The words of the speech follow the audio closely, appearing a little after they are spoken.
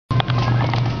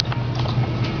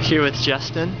Here with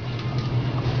Justin,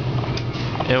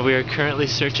 and we are currently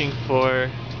searching for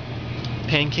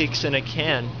pancakes in a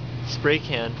can, spray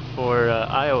can for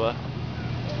Iowa.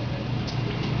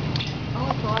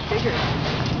 Oh, it's a lot bigger.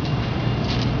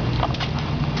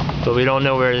 But we don't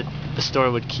know where the store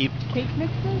would keep Cake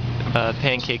mixes?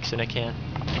 pancakes in a can.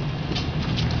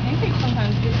 Pancakes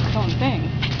sometimes do its own thing.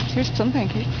 Here's some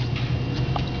pancakes.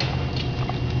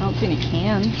 I don't see any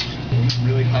cans.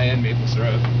 Really high-end maple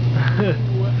syrup.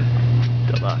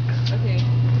 Deluxe. Okay.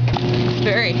 It's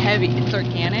very heavy. It's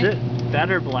organic. Is it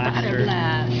Batter Blaster? Batter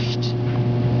Blast.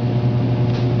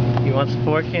 He wants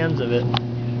 4 cans of it.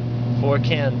 4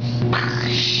 cans.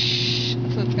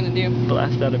 That's what it's gonna do.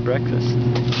 Blast out of breakfast.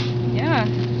 Yeah.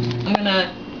 I'm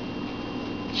gonna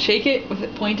shake it with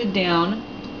it pointed down,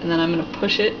 and then I'm gonna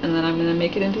push it, and then I'm gonna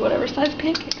make it into whatever size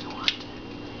pancake I want.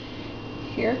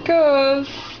 Here it goes.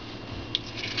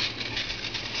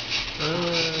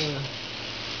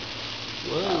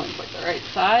 Whoa. Looks like the right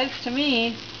size to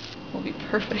me. Will be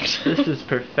perfect. This is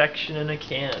perfection in a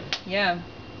can. Yeah.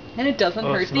 And it doesn't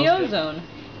Oh, it hurt the smells good. ozone.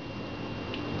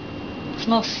 It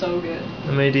smells so good.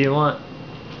 How many do you want?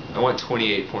 I want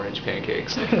 28 4-inch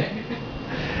pancakes.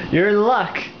 You're in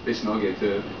luck. They smell good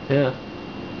too. Yeah.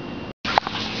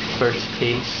 First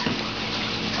piece.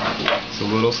 It's a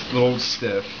little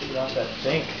stiff. Get off that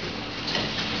sink.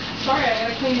 Sorry, I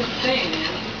gotta clean this thing,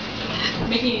 man.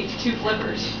 Making needs 2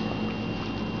 flippers.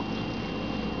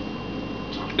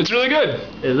 It's really good.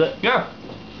 Is it? Yeah.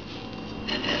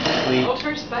 Sweet. Oh,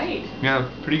 first bite. Yeah,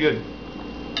 pretty good.